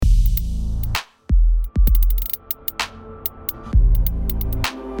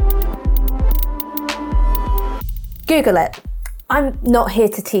Google it. I'm not here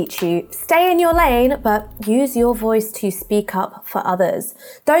to teach you. Stay in your lane, but use your voice to speak up for others.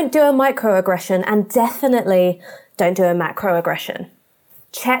 Don't do a microaggression, and definitely don't do a macroaggression.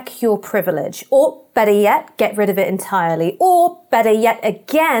 Check your privilege, or better yet, get rid of it entirely, or better yet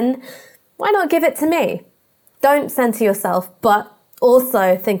again, why not give it to me? Don't center yourself, but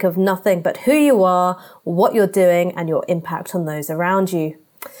also think of nothing but who you are, what you're doing, and your impact on those around you.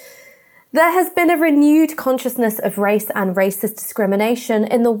 There has been a renewed consciousness of race and racist discrimination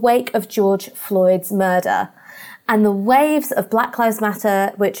in the wake of George Floyd's murder, and the waves of Black Lives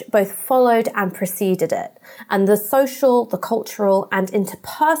Matter which both followed and preceded it, and the social, the cultural, and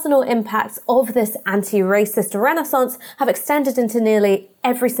interpersonal impacts of this anti-racist renaissance have extended into nearly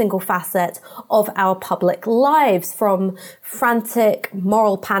every single facet of our public lives, from frantic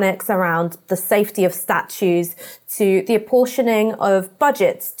moral panics around the safety of statues to the apportioning of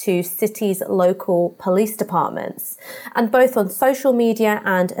budgets to cities' local police departments. And both on social media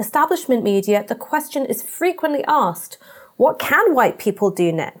and establishment media, the question is frequently asked, what can white people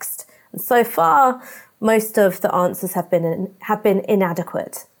do next? And so far, most of the answers have been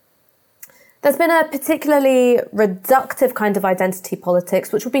inadequate. There's been a particularly reductive kind of identity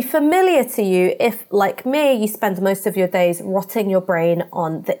politics, which will be familiar to you if, like me, you spend most of your days rotting your brain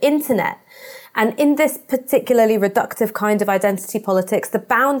on the internet. And in this particularly reductive kind of identity politics, the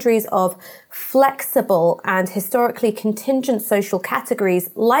boundaries of flexible and historically contingent social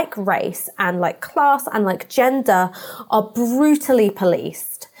categories like race and like class and like gender are brutally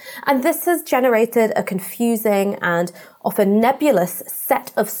policed. And this has generated a confusing and often nebulous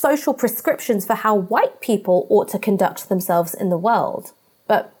set of social prescriptions for how white people ought to conduct themselves in the world.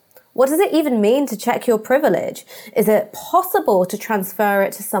 But what does it even mean to check your privilege? Is it possible to transfer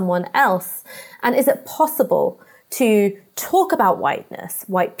it to someone else? And is it possible to talk about whiteness,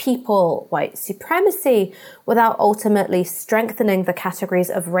 white people, white supremacy, without ultimately strengthening the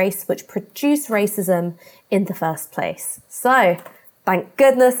categories of race which produce racism in the first place? So, thank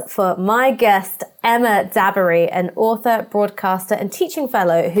goodness for my guest, Emma Dabiri, an author, broadcaster, and teaching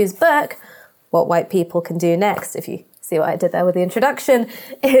fellow whose book, What White People Can Do Next, if you see what I did there with the introduction,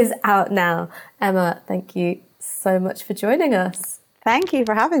 is out now. Emma, thank you so much for joining us. Thank you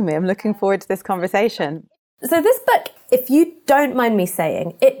for having me. I'm looking forward to this conversation. So this book, if you don't mind me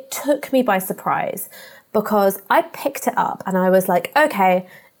saying, it took me by surprise because I picked it up and I was like, okay,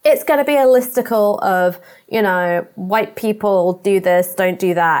 it's going to be a listicle of, white people do this, don't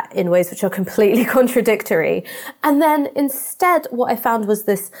do that in ways which are completely contradictory. And then instead, what I found was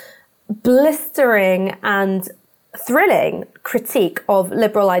this blistering and thrilling critique of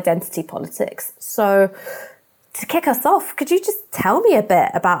liberal identity politics. So to kick us off, could you just tell me a bit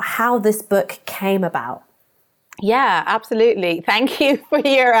about how this book came about? Yeah, absolutely. Thank you for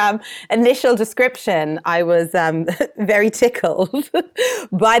your initial description. I was very tickled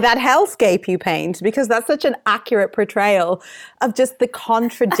by that hellscape you paint, because that's such an accurate portrayal of just the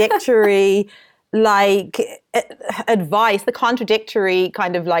contradictory advice, the contradictory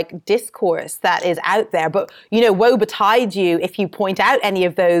kind of like discourse that is out there. But, woe betide you if you point out any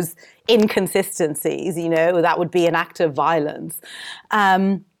of those inconsistencies, that would be an act of violence.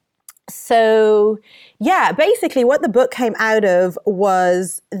 So, yeah, basically what the book came out of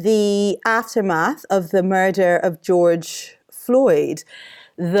was the aftermath of the murder of George Floyd,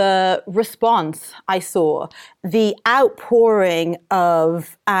 the response I saw, the outpouring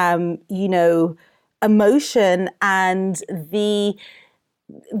of, emotion and the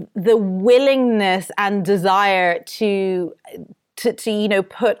willingness and desire to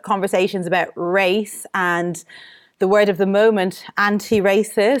put conversations about race and the word of the moment,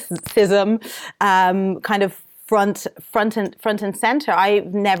 anti-racism, kind of front and center.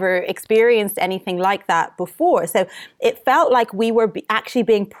 I've never experienced anything like that before. So it felt like we were actually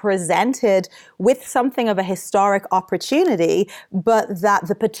being presented with something of a historic opportunity, but that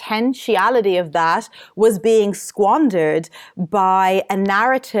the potentiality of that was being squandered by a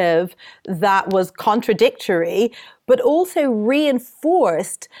narrative that was contradictory, but also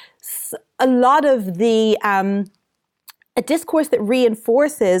reinforced a lot of the a discourse that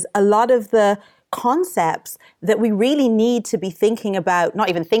reinforces a lot of the concepts that we really need to be thinking about, not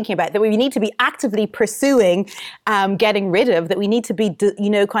even thinking about, that we need to be actively pursuing, getting rid of, that we need to be,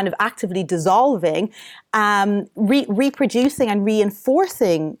 kind of actively dissolving, reproducing and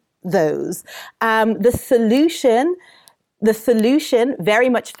reinforcing those. The solution very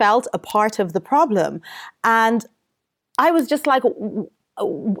much felt a part of the problem. And I was just like,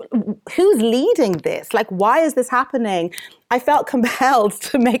 who's leading this? Like, why is this happening? I felt compelled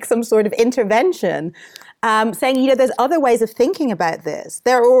to make some sort of intervention. saying, you know, there's other ways of thinking about this.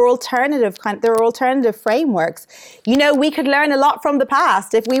 There are alternative frameworks. You know, we could learn a lot from the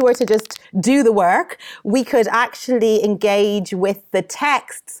past if we were to just do the work. We could actually engage with the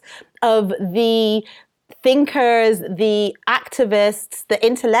texts of the thinkers, the activists, the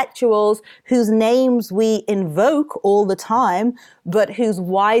intellectuals whose names we invoke all the time, but whose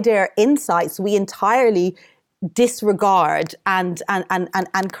wider insights we entirely disregard and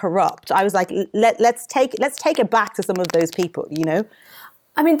corrupt. I was like, let's take it back to some of those people, you know?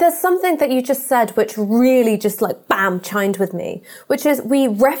 I mean, there's something that you just said which really just like bam chimed with me, which is we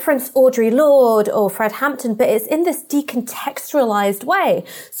reference Audre Lorde or Fred Hampton, but it's in this decontextualized way.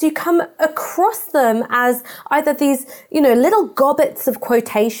 So you come across them as either these, you know, little gobbets of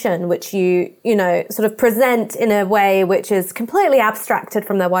quotation, which you know, sort of present in a way which is completely abstracted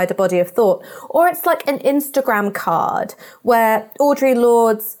from their wider body of thought, or it's like an Instagram card where Audre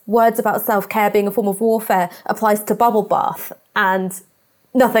Lorde's words about self-care being a form of warfare applies to bubble bath and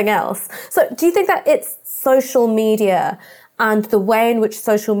nothing else. So do you think that it's social media and the way in which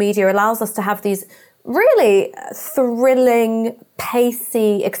social media allows us to have these really thrilling,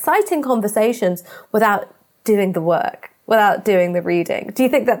 pacey, exciting conversations without doing the work, without doing the reading? Do you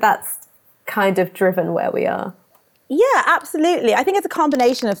think that that's kind of driven where we are? Yeah, absolutely. I think it's a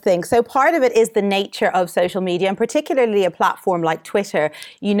combination of things. So part of it is the nature of social media, and particularly a platform like Twitter,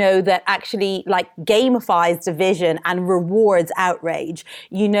 you know, that actually like gamifies division and rewards outrage.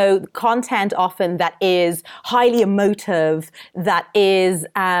 You know, content often that is highly emotive, that is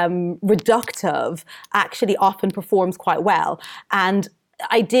reductive, actually often performs quite well. And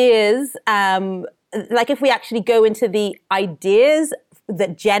ideas, like if we actually go into the ideas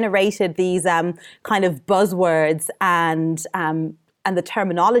that generated these kind of buzzwords and the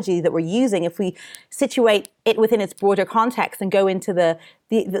terminology that we're using, if we situate it within its broader context and go into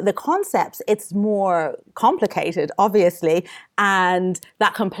the concepts, it's more complicated, obviously, and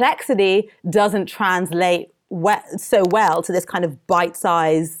that complexity doesn't translate so well to this kind of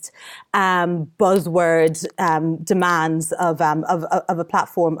bite-sized buzzword demands of a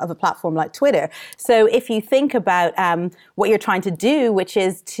platform like Twitter. So if you think about what you're trying to do, which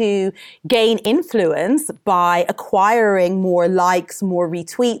is to gain influence by acquiring more likes, more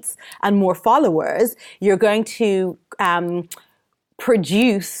retweets, and more followers, you're going to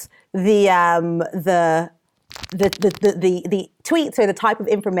produce the tweets or the type of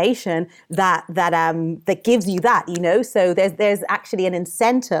information that gives you that, you know. So there's actually an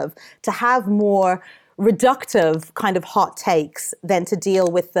incentive to have more reductive kind of hot takes than to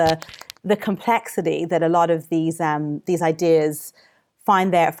deal with the complexity that a lot of these ideas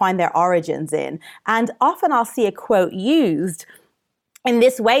find their origins in. And often I'll see a quote used in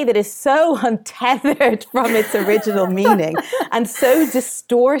this way that is so untethered from its original meaning and so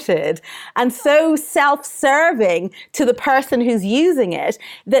distorted and so self-serving to the person who's using it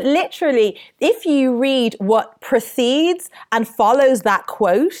that literally, if you read what precedes and follows that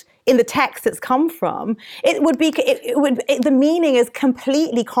quote in the text it's come from, the meaning is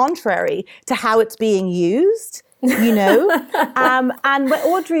completely contrary to how it's being used. You know, and with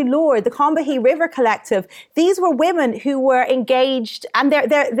Audre Lorde, the Combahee River Collective, these were women who were engaged, and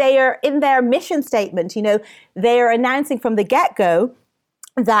they are in their mission statement. You know, they are announcing from the get-go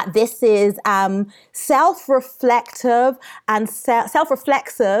that this is self-reflective and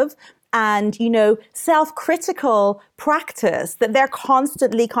self-reflexive and, you know, self-critical practice that they're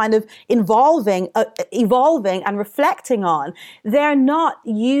constantly kind of evolving and reflecting on. They're not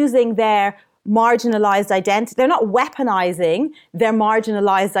using their marginalized identity. They're not weaponizing their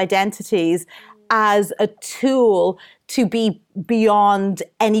marginalized identities as a tool to be beyond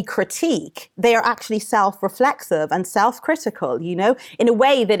any critique. They are actually self-reflexive and self-critical, you know, in a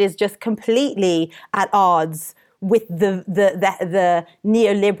way that is just completely at odds with the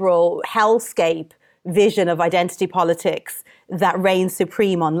neoliberal hellscape vision of identity politics that reigns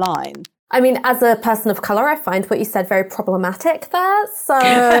supreme online. I mean, as a person of colour, I find what you said very problematic there. So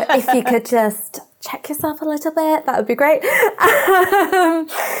if you could just check yourself a little bit, that would be great. So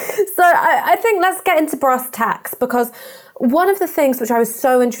I think let's get into brass tacks, because one of the things which I was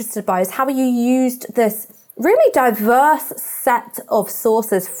so interested by is how you used this really diverse set of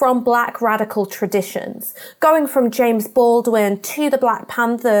sources from Black radical traditions, going from James Baldwin to the Black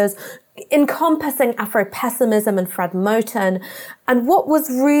Panthers, encompassing Afro-pessimism and Fred Moten. And what was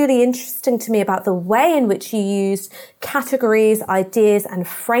really interesting to me about the way in which you used categories, ideas, and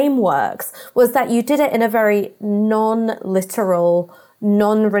frameworks was that you did it in a very non-literal,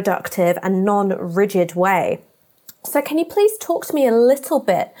 non-reductive, and non-rigid way. So can you please talk to me a little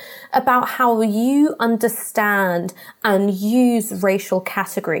bit about how you understand and use racial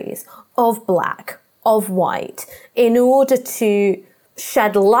categories of Black, of white in order to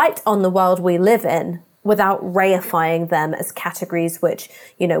shed light on the world we live in without reifying them as categories which,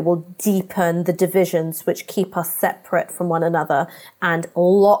 will deepen the divisions which keep us separate from one another and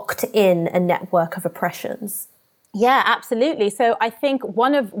locked in a network of oppressions. Yeah, absolutely. So I think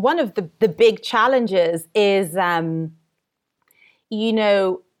one of the big challenges is,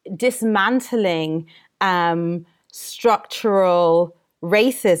 dismantling structural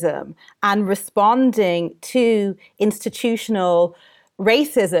racism and responding to institutional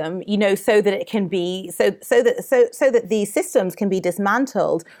racism, so that it can be so that these systems can be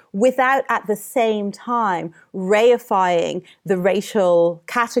dismantled without at the same time reifying the racial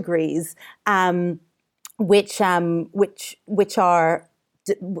categories which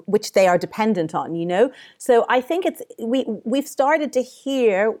they are dependent on, So I think we've started to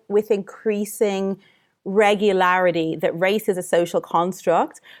hear with increasing regularity that race is a social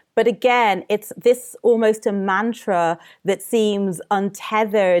construct. But again, it's this almost a mantra that seems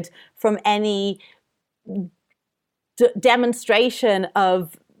untethered from any demonstration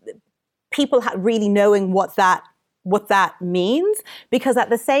of people really knowing what that means, because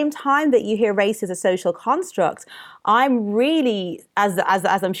at the same time that you hear race as a social construct, I'm really, as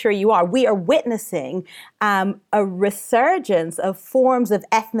I'm sure you are, we are witnessing a resurgence of forms of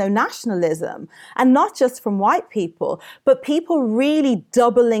ethno-nationalism, and not just from white people, but people really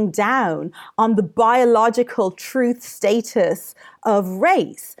doubling down on the biological truth status of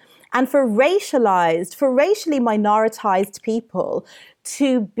race. And for racially minoritized people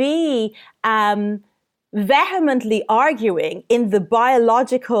to be vehemently arguing in the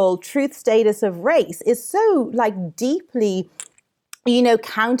biological truth status of race is so deeply,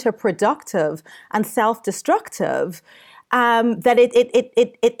 counterproductive and self-destructive that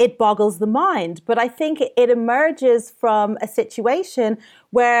it boggles the mind. But I think it emerges from a situation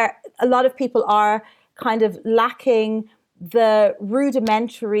where a lot of people are kind of lacking the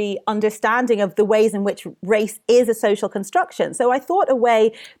rudimentary understanding of the ways in which race is a social construction. So I thought a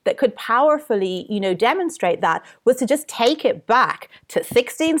way that could powerfully, demonstrate that was to just take it back to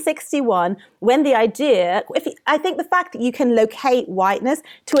 1661, when the idea, I think the fact that you can locate whiteness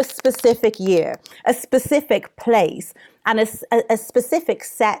to a specific year, a specific place, and a specific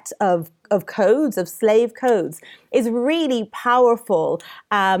set of codes, of slave codes, is really powerful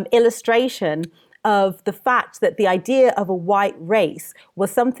illustration of the fact that the idea of a white race was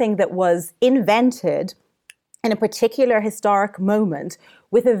something that was invented in a particular historic moment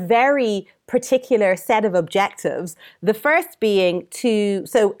with a very particular set of objectives. The first being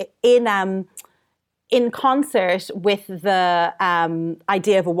in concert with the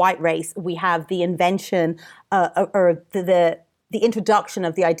idea of a white race, we have the invention or the introduction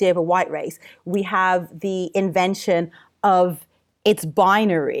of the idea of a white race. We have the invention of its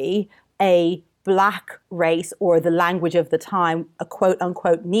binary, a Black race, or the language of the time, a quote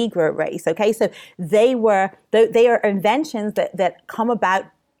unquote Negro race. Okay, so they are inventions that come about.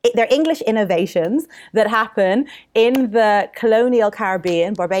 They're English innovations that happen in the colonial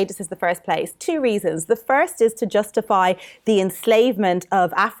Caribbean. Barbados is the first place. Two reasons. The first is to justify the enslavement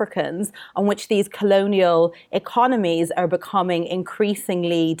of Africans, on which these colonial economies are becoming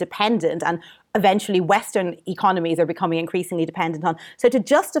increasingly dependent, and eventually Western economies are becoming increasingly dependent on. So to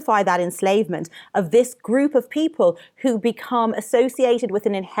justify that enslavement of this group of people who become associated with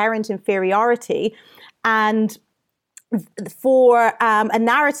an inherent inferiority, and for a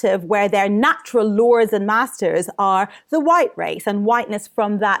narrative where their natural lords and masters are the white race, and whiteness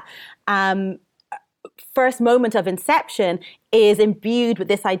from that first moment of inception is imbued with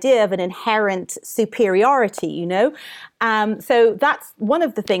this idea of an inherent superiority, So that's one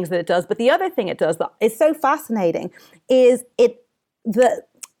of the things that it does. But the other thing it does that is so fascinating is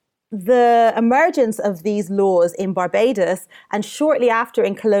the emergence of these laws in Barbados, and shortly after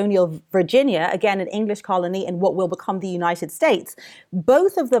in colonial Virginia, again an English colony in what will become the United States.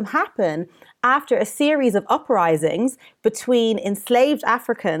 Both of them happen after a series of uprisings between enslaved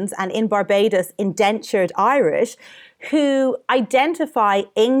Africans and, in Barbados, indentured Irish, who identify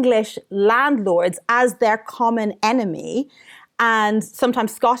English landlords as their common enemy, and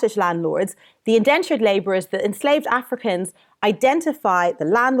sometimes Scottish landlords. The indentured labourers, the enslaved Africans, identify the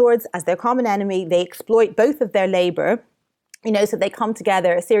landlords as their common enemy. They exploit both of their labour, so they come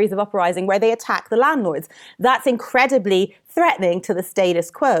together, a series of uprising where they attack the landlords. That's incredibly threatening to the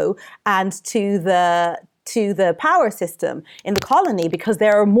status quo and to the power system in the colony, because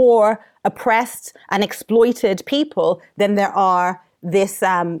there are more oppressed and exploited people than there are this,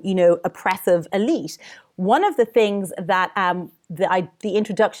 oppressive elite. One of the things that the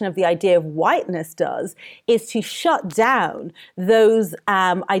introduction of the idea of whiteness does is to shut down those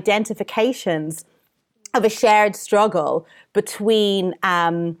identifications of a shared struggle between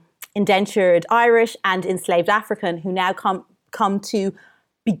indentured Irish and enslaved African, who now come to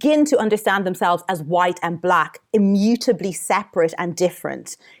begin to understand themselves as white and black, immutably separate and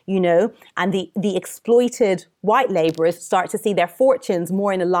different, and the exploited white laborers start to see their fortunes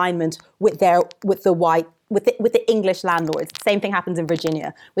more in alignment with the English landlords. Same thing happens in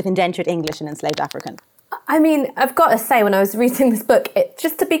Virginia with indentured English and enslaved African. I mean, I've got to say, when I was reading this book,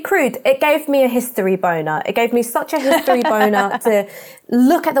 just to be crude, it gave me a history boner. It gave me such a history boner to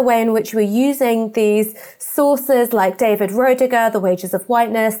look at the way in which we're using these sources like David Roediger, The Wages of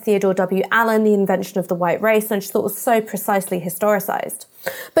Whiteness, Theodore W. Allen, The Invention of the White Race, and I just thought it was so precisely historicized.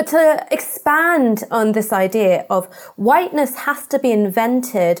 But to expand on this idea of whiteness has to be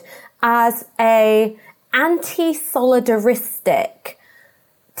invented as a anti-solidaristic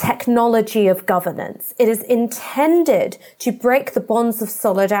technology of governance. It is intended to break the bonds of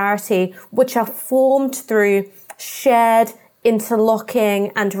solidarity which are formed through shared,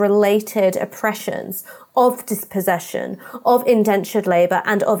 interlocking and related oppressions of dispossession, of indentured labour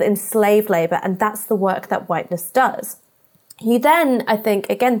and of enslaved labour. And that's the work that whiteness does. You then, I think,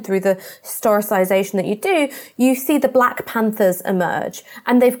 again, through the historicization that you do, you see the Black Panthers emerge.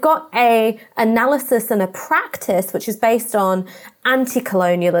 And they've got a analysis and a practice which is based on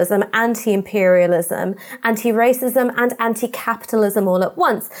anti-colonialism, anti-imperialism, anti-racism, and anti-capitalism all at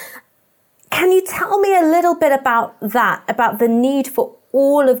once. Can you tell me a little bit about that, about the need for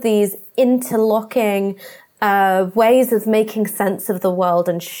all of these interlocking ways of making sense of the world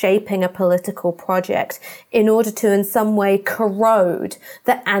and shaping a political project in order to in some way corrode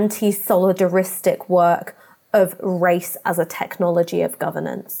the anti-solidaristic work of race as a technology of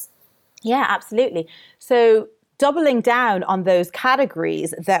governance? Yeah, absolutely. So doubling down on those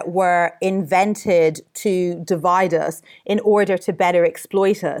categories that were invented to divide us in order to better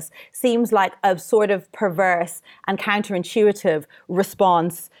exploit us seems like a sort of perverse and counterintuitive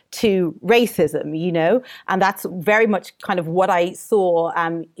response to racism, and that's very much kind of what I saw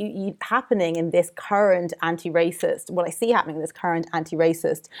happening in this current anti-racist, what I see happening in this current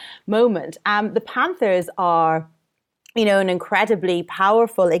anti-racist moment. The Panthers are an incredibly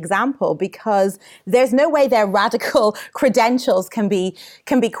powerful example because there's no way their radical credentials can be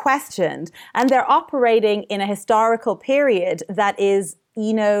questioned. And they're operating in a historical period that is,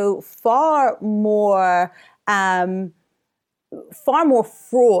 far more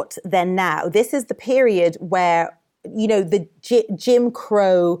fraught than now. This is the period where, the Jim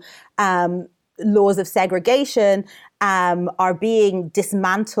Crow laws of segregation are being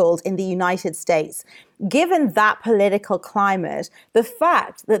dismantled in the United States. Given that political climate, the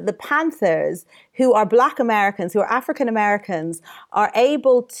fact that the Panthers, who are Black Americans, who are African Americans, are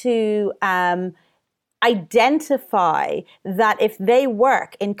able to identify that if they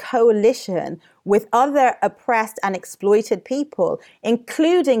work in coalition with other oppressed and exploited people,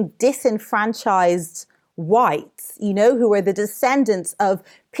 including disenfranchised whites, who are the descendants of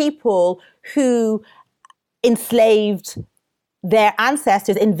people who enslaved their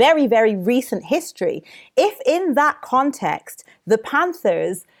ancestors in very, very recent history. If in that context, the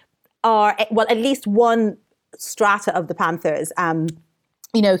Panthers are, well, at least one strata of the Panthers,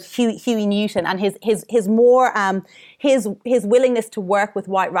 Huey Newton and his more his willingness to work with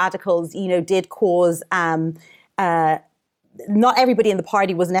white radicals, did cause not everybody in the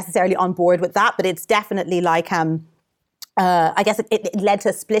party was necessarily on board with that, but it's definitely like I guess it led to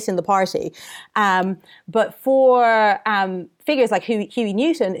a split in the party. But for figures like Huey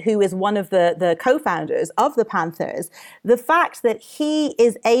Newton, who is one of the co-founders of the Panthers, the fact that he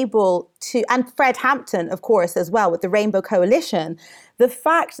is able to, and Fred Hampton, of course, as well, with the Rainbow Coalition, the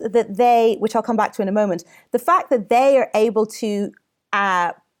fact that they, which I'll come back to in a moment, the fact that they are able to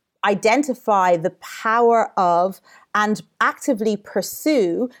identify the power of and actively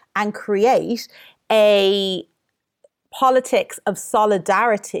pursue and create a politics of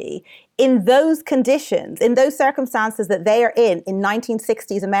solidarity in those conditions, in those circumstances that they are in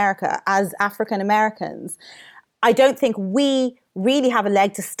 1960s America as African Americans, I don't think we really have a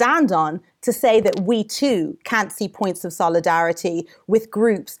leg to stand on to say that we too can't see points of solidarity with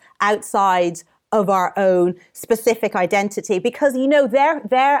groups outside of our own specific identity, because their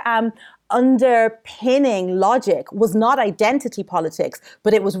underpinning logic was not identity politics,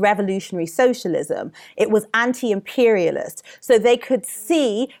 but it was revolutionary socialism. It was anti-imperialist. So they could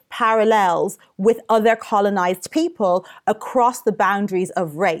see parallels with other colonized people across the boundaries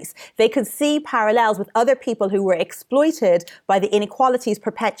of race. They could see parallels with other people who were exploited by the inequalities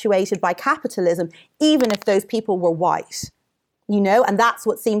perpetuated by capitalism, even if those people were white, and that's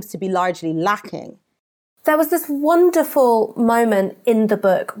what seems to be largely lacking. There was this wonderful moment in the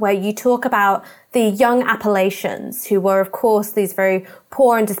book where you talk about the young Appalachians, who were, of course, these very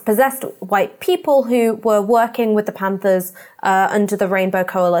poor and dispossessed white people who were working with the Panthers under the Rainbow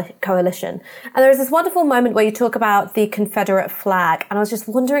Coalition. And there was this wonderful moment where you talk about the Confederate flag. And I was just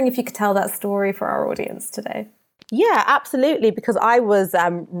wondering if you could tell that story for our audience today. Yeah, absolutely. Because I was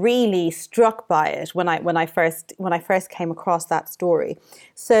really struck by it when I first came across that story.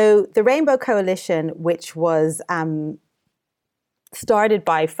 So the Rainbow Coalition, which was started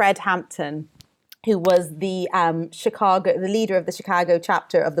by Fred Hampton, who was the leader of the Chicago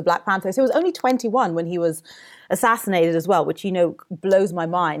chapter of the Black Panthers. He was only 21 when he was assassinated as well, which, blows my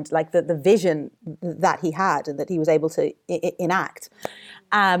mind, like the vision that he had and that he was able to enact.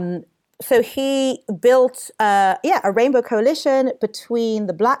 So he built a Rainbow Coalition between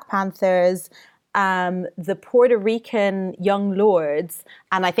the Black Panthers, the Puerto Rican Young Lords,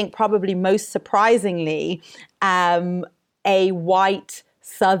 and I think probably most surprisingly, a white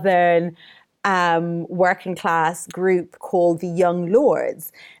Southern working class group called the Young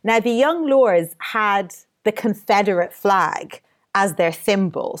Lords. Now, the Young Lords had the Confederate flag as their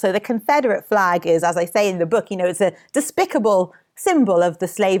symbol. So the Confederate flag is, as I say in the book, it's a despicable symbol of the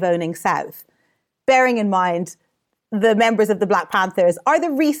slave-owning South. Bearing in mind, the members of the Black Panthers are the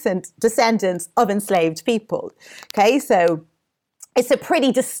recent descendants of enslaved people. Okay, so it's a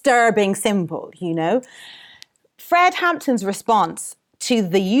pretty disturbing symbol, Fred Hampton's response to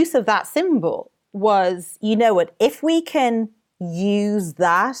the use of that symbol was, if we can use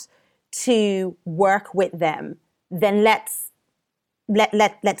that to work with them, then let's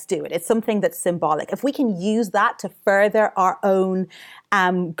do it. It's something that's symbolic. If we can use that to further our own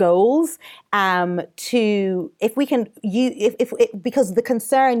goals, because the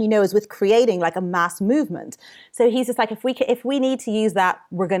concern, is with creating like a mass movement. So he's just like, if we need to use that,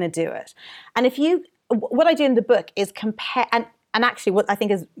 we're going to do it. And what I do in the book is compare, and actually what I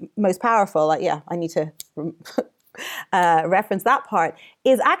think is most powerful, I need to reference that part,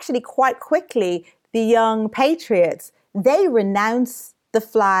 is actually quite quickly the Young Patriots, they renounce the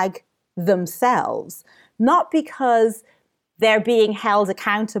flag themselves, not because they're being held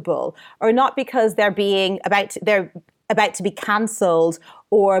accountable, or not because they're about to be cancelled,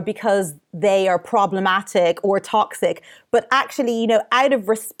 or because they are problematic or toxic, but actually, out of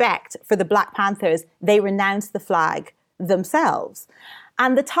respect for the Black Panthers, they renounce the flag themselves.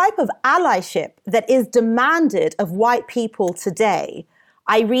 And the type of allyship that is demanded of white people today,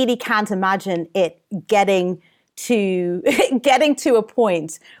 I really can't imagine it getting to a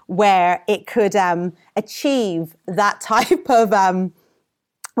point where it could achieve that type of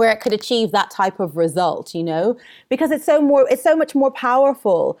result, because it's so much more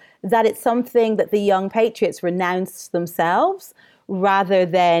powerful that it's something that the Young Patriots renounced themselves, rather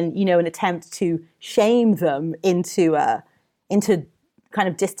than an attempt to shame them into kind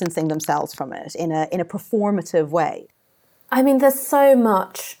of distancing themselves from it in a performative way. I mean, there's so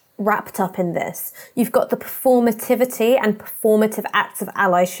much wrapped up in this. You've got the performativity and performative acts of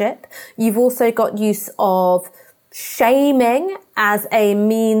allyship. You've also got use of shaming as a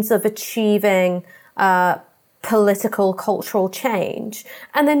means of achieving political, cultural change.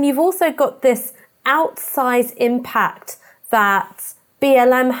 And then you've also got this outsized impact that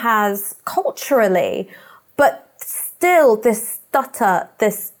BLM has culturally, but still this stutter,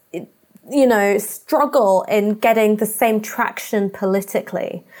 this struggle in getting the same traction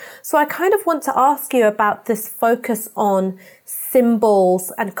politically. So I kind of want to ask you about this focus on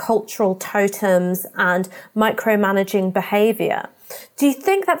symbols and cultural totems and micromanaging behavior. Do you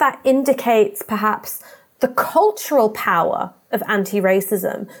think that indicates perhaps the cultural power of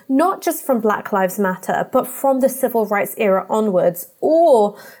anti-racism, not just from Black Lives Matter, but from the civil rights era onwards?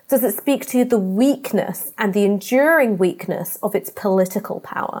 Or does it speak to the weakness and the enduring weakness of its political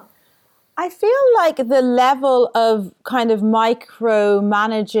power? I feel like the level of kind of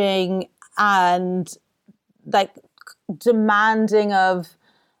micromanaging and like demanding of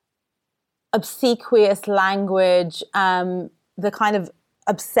obsequious language, the kind of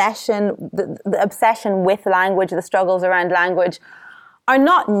obsession, the obsession with language, the struggles around language, are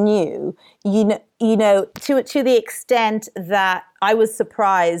not new. To the extent that I was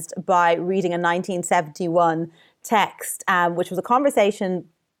surprised by reading a 1971 text, which was a conversation.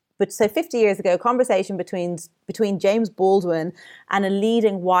 But so 50 years ago, a conversation between James Baldwin and a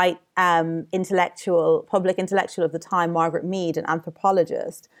leading white public intellectual of the time, Margaret Mead, an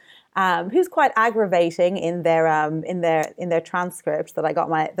anthropologist, who's quite aggravating in their transcript that I got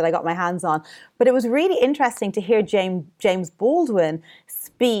my hands on. But it was really interesting to hear James Baldwin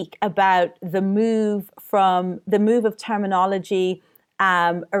speak about the move of terminology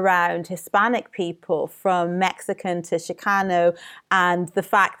around Hispanic people, from Mexican to Chicano, and the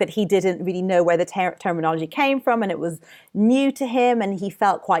fact that he didn't really know where the terminology came from, and it was new to him, and he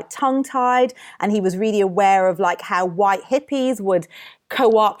felt quite tongue-tied, and he was really aware of like how white hippies would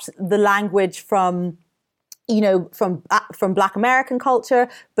co-opt the language from Black American culture,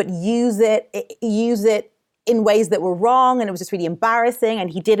 but use it in ways that were wrong, and it was just really embarrassing, and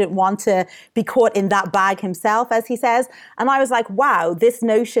he didn't want to be caught in that bag himself, as he says. And I was like, wow, this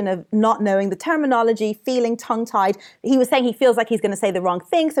notion of not knowing the terminology, feeling tongue-tied. He was saying he feels like he's going to say the wrong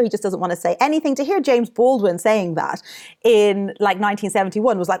thing, so he just doesn't want to say anything. To hear James Baldwin saying that in like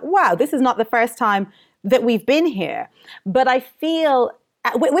 1971 was like, wow, this is not the first time that we've been here. But I feel,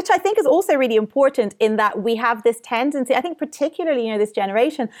 which I think is also really important, in that we have this tendency, I think particularly, this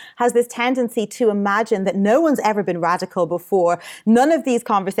generation has this tendency to imagine that no one's ever been radical before. None of these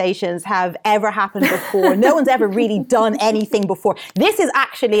conversations have ever happened before. No one's ever really done anything before. This is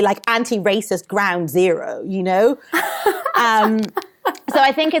actually like anti-racist ground zero, So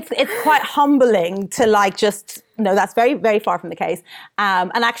I think it's quite humbling to like just, no, that's very, very far from the case.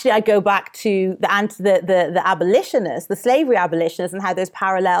 And actually I go back to the abolitionists, the slavery abolitionists, and how there's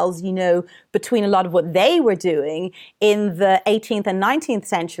parallels, between a lot of what they were doing in the 18th and 19th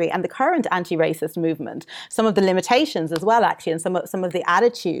century and the current anti-racist movement. Some of the limitations as well, actually, and some of the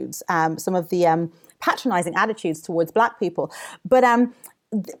attitudes, some of the patronizing attitudes towards Black people. But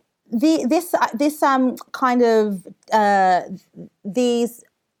these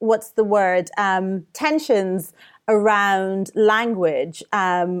tensions around language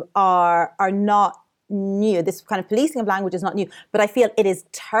are not new. This kind of policing of language is not new, but I feel it is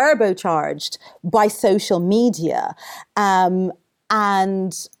turbocharged by social media.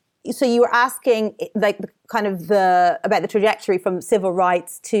 And so you were asking like about the trajectory from civil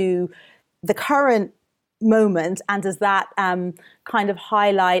rights to the current moment, and does that kind of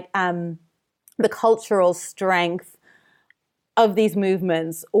highlight the cultural strength of these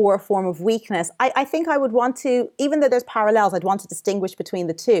movements or a form of weakness? I think I would want to, even though there's parallels, I'd want to distinguish between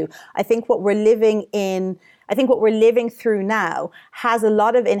the two. I think what we're living through now has a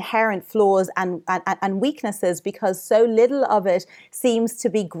lot of inherent flaws and weaknesses, because so little of it seems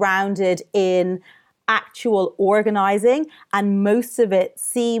to be grounded in actual organizing, and most of it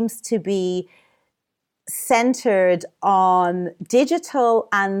seems to be centered on digital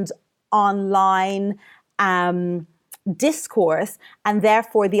and online discourse, and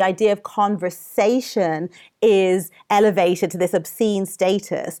therefore the idea of conversation is elevated to this obscene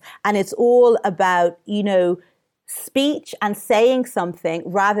status, and it's all about speech and saying something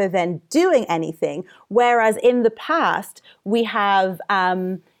rather than doing anything. Whereas in the past we have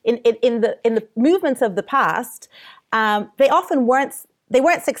in the movements of the past, they often weren't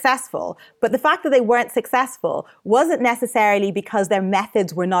successful, but the fact that they weren't successful wasn't necessarily because their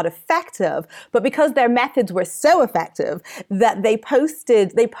methods were not effective, but because their methods were so effective that they posed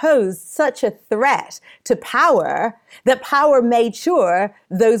such a threat to power that power made sure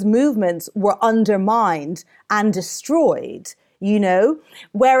those movements were undermined and destroyed,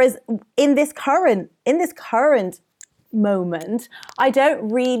 Whereas in this current moment, I don't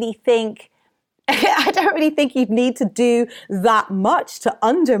really think you'd need to do that much to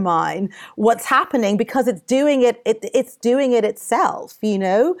undermine what's happening, because it's doing it itself,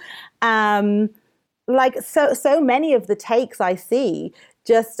 like so many of the takes I see,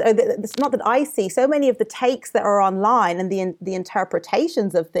 it's not that I see, so many of the takes that are online and the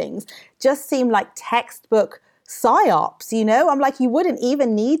interpretations of things just seem like textbook psyops, I'm like, you wouldn't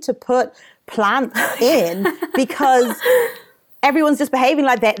even need to put plants in because everyone's just behaving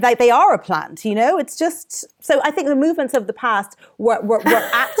like they are a plant, It's just, so I think the movements of the past were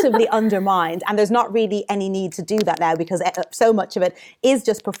actively undermined, and there's not really any need to do that now, because so much of it is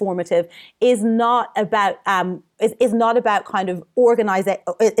just performative, is not about kind of organizing,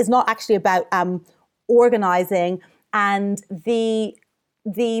 is not actually about organizing, and the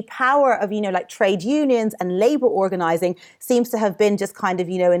power of, like trade unions and labor organizing seems to have been just kind of,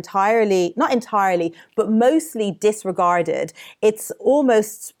 not entirely, but mostly disregarded. It's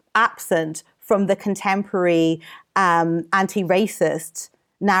almost absent from the contemporary anti-racist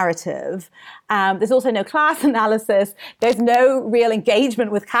narrative. There's also no class analysis. There's no real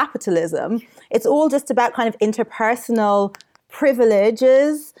engagement with capitalism. It's all just about kind of interpersonal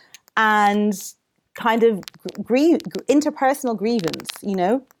privileges and kind of interpersonal grievance,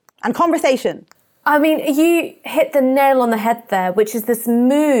 and conversation. I mean, you hit the nail on the head there, which is this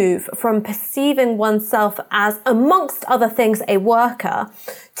move from perceiving oneself as, amongst other things, a worker,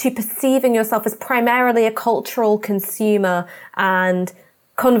 to perceiving yourself as primarily a cultural consumer and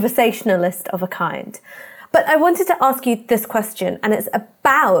conversationalist of a kind. But I wanted to ask you this question, and it's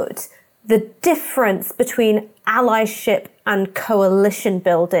about the difference between allyship and coalition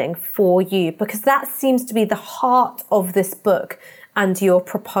building for you, because that seems to be the heart of this book and your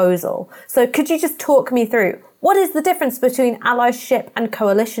proposal. So could you just talk me through what is the difference between allyship and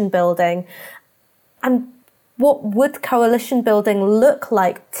coalition building, and what would coalition building look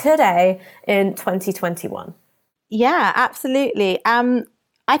like today in 2021? Yeah, absolutely.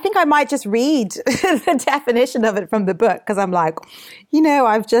 I think I might just read the definition of it from the book, because I'm like,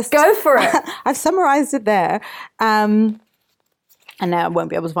 I've just... Go for it. I've summarized it there. And now I won't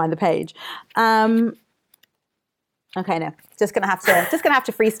be able to find the page. Okay, no, just gonna have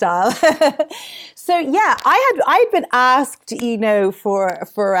to freestyle. So yeah, I'd been asked,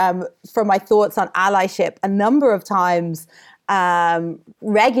 for my thoughts on allyship a number of times,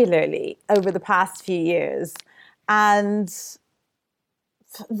 regularly over the past few years, and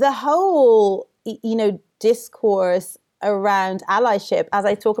the whole, discourse around allyship, as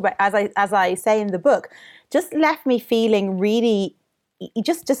I say in the book, just left me feeling really,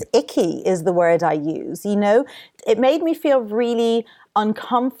 just icky is the word I use. It made me feel really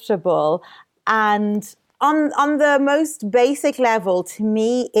uncomfortable, and on the most basic level, to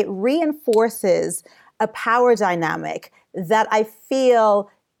me, it reinforces a power dynamic that I feel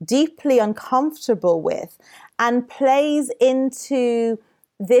deeply uncomfortable with, and plays into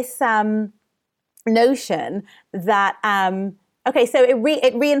this notion that so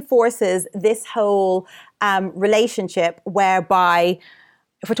it reinforces this whole relationship whereby,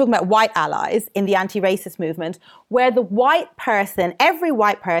 if we're talking about white allies in the anti-racist movement, where the white person, every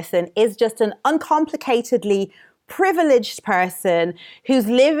white person, is just an uncomplicatedly privileged person who's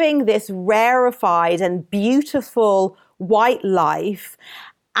living this rarefied and beautiful white life,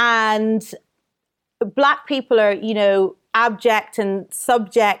 and Black people are, abject and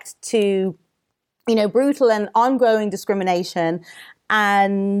subject to, brutal and ongoing discrimination,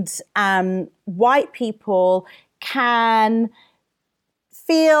 and white people can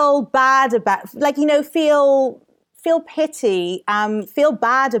feel bad about, feel pity, feel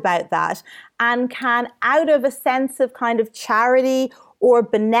bad about that, and can, out of a sense of kind of charity or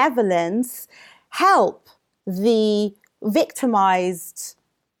benevolence, help the victimized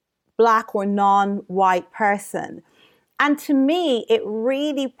Black or non-white person. And to me, it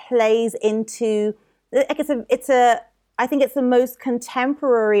really plays into, I think it's the most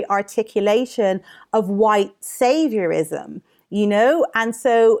contemporary articulation of white saviorism, and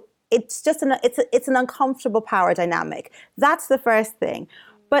so it's just it's an uncomfortable power dynamic. That's the first thing.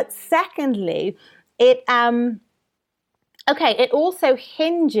 But secondly, it also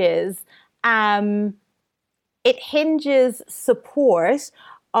hinges support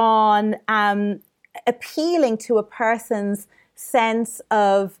on appealing to a person's sense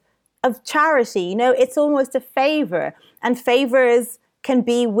of charity. It's almost a favor, and favors can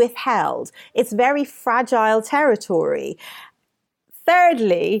be withheld. It's very fragile territory.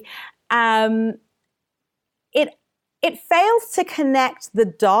 Thirdly, it fails to connect the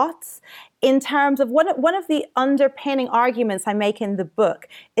dots in terms of one of the underpinning arguments I make in the book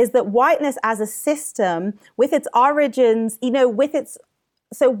is that whiteness as a system, with its origins,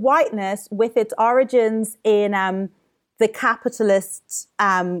 whiteness with its origins in the capitalist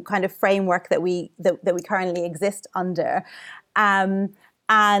kind of framework that we currently exist under,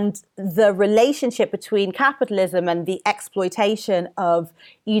 and the relationship between capitalism and the exploitation of,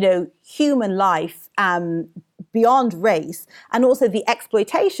 human life beyond race, and also the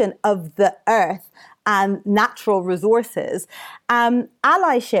exploitation of the earth and natural resources.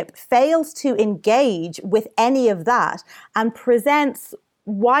 Allyship fails to engage with any of that and presents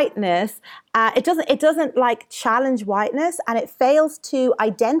whiteness. It doesn't challenge whiteness, and it fails to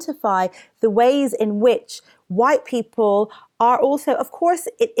identify the ways in which white people are also, of course,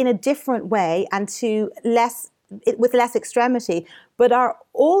 in a different way and with less extremity, but are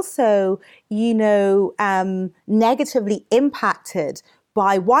also, negatively impacted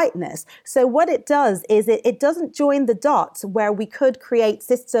by whiteness. So what it does is it doesn't join the dots where we could create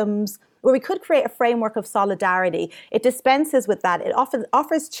systems, where we could create a framework of solidarity. It dispenses with that. It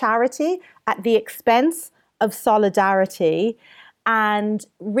offers charity at the expense of solidarity, and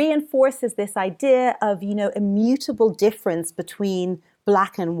reinforces this idea of, immutable difference between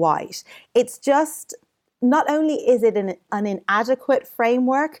Black and white. It's just, not only is it an inadequate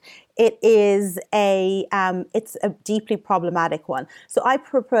framework, it's a deeply problematic one. So I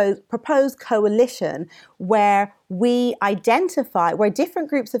propose coalition where different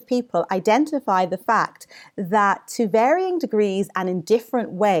groups of people identify the fact that to varying degrees and in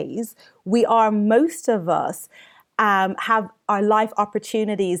different ways, most of us have our life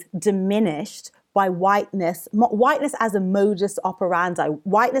opportunities diminished by whiteness as a modus operandi,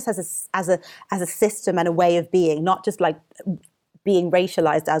 whiteness as a system and a way of being, not just like being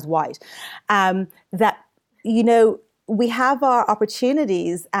racialized as white. That, you know, we have our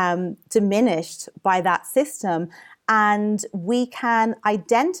opportunities diminished by that system, and we can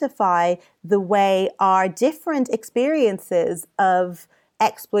identify the way our different experiences of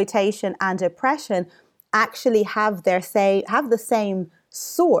exploitation and oppression actually have the same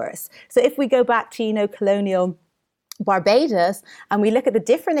source. So if we go back to, you know, colonial Barbados, and we look at the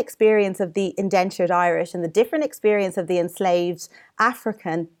different experience of the indentured Irish and the different experience of the enslaved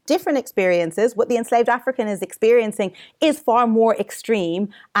African, different experiences, what the enslaved African is experiencing is far more extreme,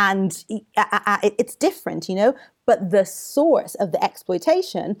 and it's different, you know, but the source of the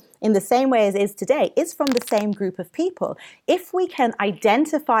exploitation, in the same way as it is today, is from the same group of people. If we can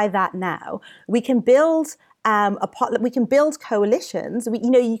identify that now, we can build we can build coalitions.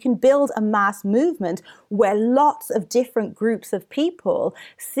 You can build a mass movement where lots of different groups of people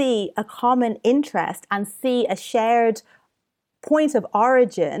see a common interest and see a shared point of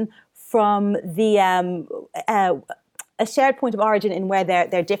origin from the a shared point of origin in where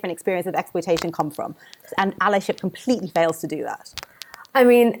their different experience of exploitation come from. And allyship completely fails to do that. I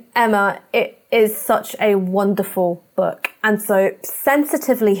mean, Emma, it is such a wonderful book, and so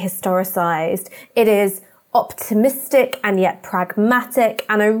sensitively historicized. It is optimistic and yet pragmatic,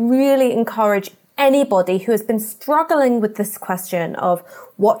 and I really encourage anybody who has been struggling with this question of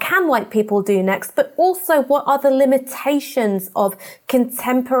what can white people do next, but also what are the limitations of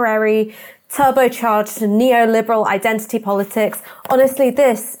contemporary turbocharged neoliberal identity politics. Honestly,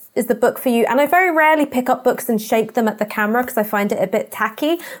 this is the book for you. And I very rarely pick up books and shake them at the camera because I find it a bit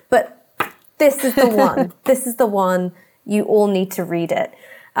tacky, but this is the one. This is the one. You all need to read it.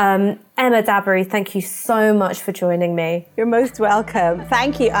 Emma Dabiri, thank you so much for joining me. You're most welcome.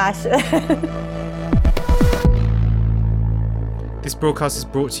 Thank you, Ash. This broadcast is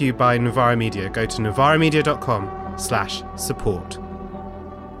brought to you by Novara Media. Go to novaramedia.com/support.